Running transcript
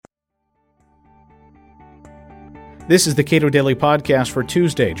This is the Cato Daily Podcast for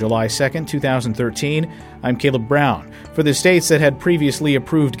Tuesday, July 2nd, 2013. I'm Caleb Brown. For the states that had previously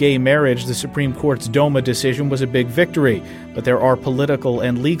approved gay marriage, the Supreme Court's DOMA decision was a big victory. But there are political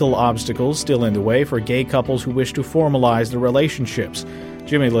and legal obstacles still in the way for gay couples who wish to formalize their relationships.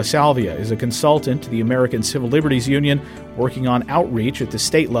 Jimmy LaSalvia is a consultant to the American Civil Liberties Union working on outreach at the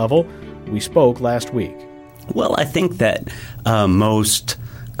state level. We spoke last week. Well, I think that most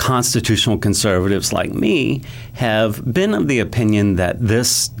constitutional conservatives like me have been of the opinion that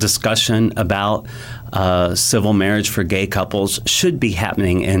this discussion about civil marriage for gay couples should be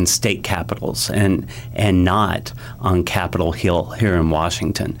happening in state capitals and not on Capitol Hill here in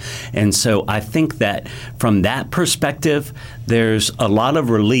Washington. And so I think that from that perspective, there's a lot of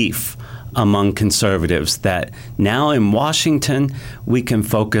relief among conservatives that now in Washington we can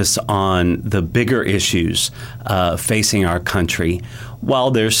focus on the bigger issues facing our country,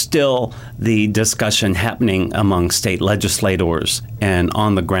 while there's still the discussion happening among state legislators and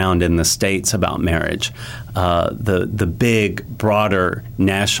on the ground in the states about marriage. The big, broader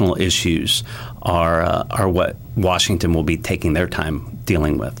national issues are what Washington will be taking their time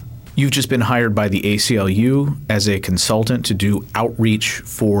dealing with. You've just been hired by the ACLU as a consultant to do outreach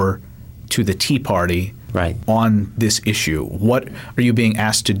to the Tea Party on this issue. What are you being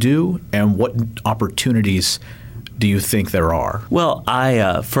asked to do, and what opportunities do you think there are? Well,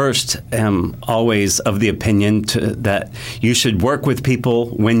 I first am always of the opinion that you should work with people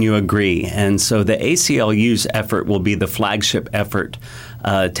when you agree. And so the ACLU's effort will be the flagship effort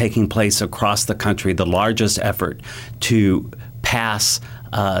taking place across the country, the largest effort to pass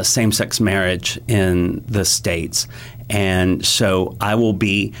same-sex marriage in the states. And so I will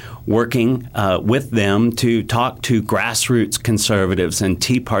be working with them to talk to grassroots conservatives and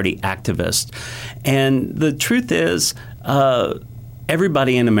Tea Party activists. And the truth is,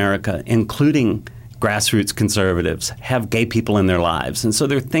 everybody in America, including grassroots conservatives, have gay people in their lives. And so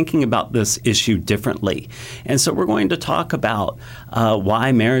they're thinking about this issue differently. And so we're going to talk about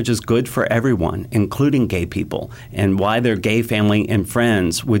why marriage is good for everyone, including gay people, and why their gay family and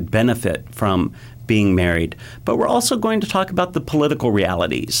friends would benefit from being married. But we're also going to talk about the political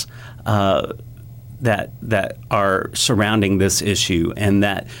realities that are surrounding this issue, and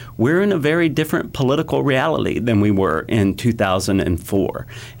that we're in a very different political reality than we were in 2004.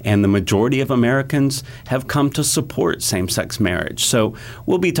 And the majority of Americans have come to support same-sex marriage. So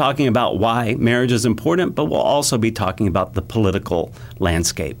we'll be talking about why marriage is important, but we'll also be talking about the political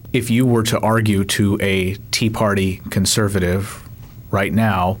landscape. If you were to argue to a Tea Party conservative right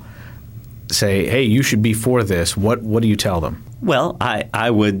now, say, hey, you should be for this, what do you tell them? Well, I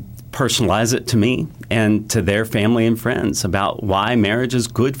would personalize it to me and to their family and friends about why marriage is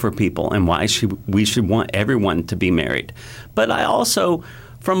good for people and why we should want everyone to be married. But I also,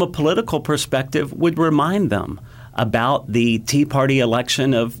 from a political perspective, would remind them about the Tea Party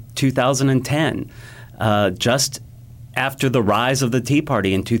election of 2010, just after the rise of the Tea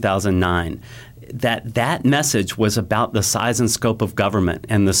Party in 2009. That message was about the size and scope of government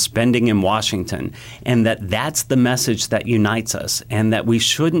and the spending in Washington, and that's the message that unites us, and that we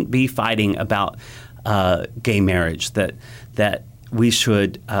shouldn't be fighting about gay marriage, that we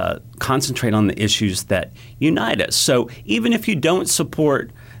should concentrate on the issues that unite us. So even if you don't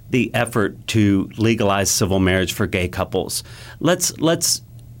support the effort to legalize civil marriage for gay couples, let's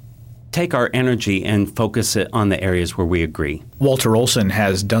take our energy and focus it on the areas where we agree. Walter Olson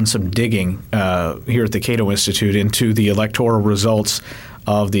has done some digging here at the Cato Institute into the electoral results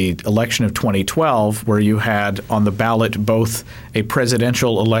of the election of 2012, where you had on the ballot both a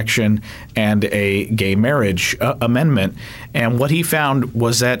presidential election and a gay marriage amendment. And what he found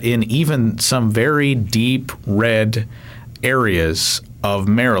was that in even some very deep red areas of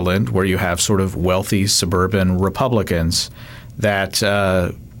Maryland, where you have sort of wealthy suburban Republicans, that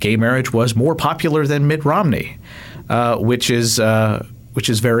gay marriage was more popular than Mitt Romney, which is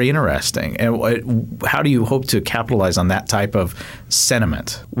very interesting. And how do you hope to capitalize on that type of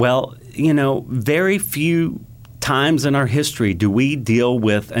sentiment? Well, very few times in our history do we deal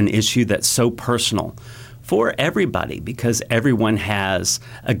with an issue that's so personal for everybody, because everyone has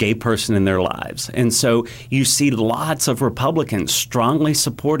a gay person in their lives. And so you see lots of Republicans strongly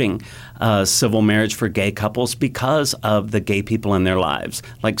supporting civil marriage for gay couples because of the gay people in their lives,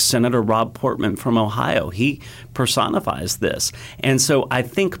 like Senator Rob Portman from Ohio. He personifies this. And so I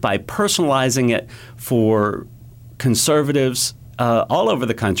think by personalizing it for conservatives all over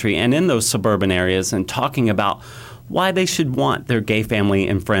the country and in those suburban areas, and talking about why they should want their gay family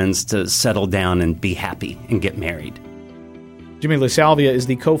and friends to settle down and be happy and get married. Jimmy LaSalvia is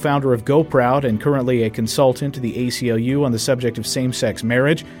the co-founder of Go Proud and currently a consultant to the ACLU on the subject of same-sex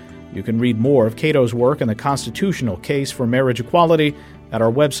marriage. You can read more of Cato's work in the constitutional case for marriage equality at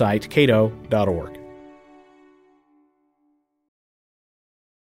our website, cato.org.